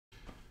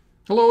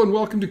Hello and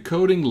welcome to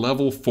Coding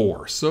Level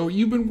 4. So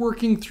you've been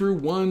working through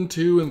 1,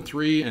 2, and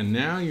 3, and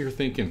now you're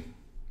thinking,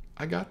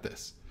 I got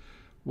this.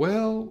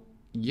 Well,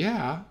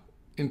 yeah,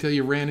 until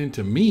you ran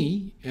into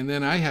me, and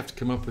then I have to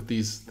come up with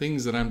these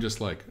things that I'm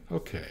just like,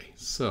 okay,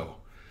 so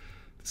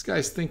this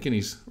guy's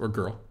thinking or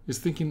girl, is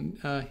thinking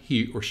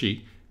he or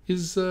she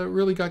is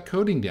really got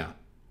coding down.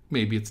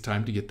 Maybe it's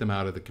time to get them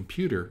out of the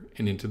computer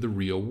and into the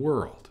real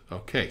world.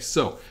 Okay,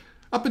 so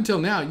up until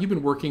now, you've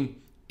been working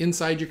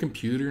inside your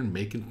computer and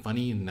making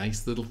funny and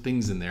nice little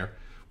things in there.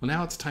 Well,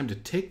 now it's time to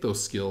take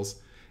those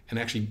skills and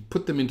actually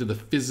put them into the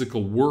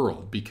physical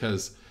world,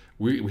 because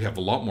we have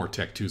a lot more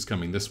Tech 2s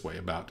coming this way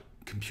about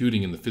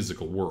computing in the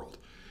physical world.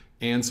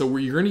 And so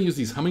you're going to use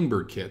these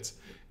Hummingbird kits,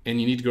 and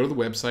you need to go to the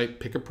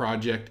website, pick a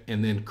project,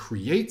 and then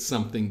create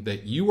something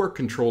that you are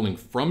controlling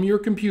from your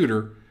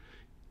computer,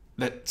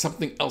 that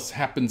something else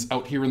happens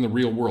out here in the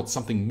real world.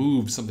 Something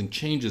moves, something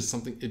changes,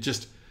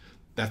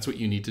 that's what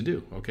you need to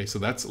do. Okay, so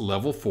that's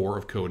level 4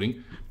 of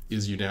coding,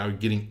 is you now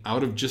getting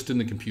out of just in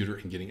the computer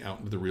and getting out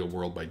into the real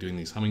world by doing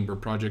these Hummingbird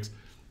projects.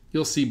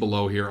 You'll see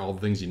below here all the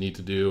things you need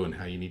to do and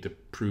how you need to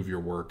prove your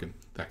work and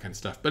that kind of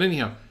stuff. But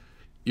anyhow,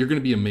 you're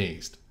going to be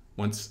amazed.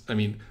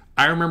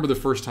 I remember the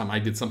first time I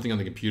did something on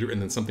the computer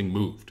and then something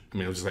moved.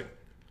 I was just like,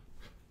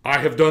 I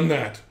have done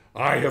that.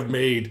 I have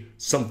made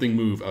something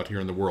move out here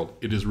in the world.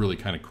 It is really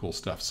kind of cool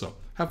stuff. So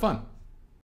have fun.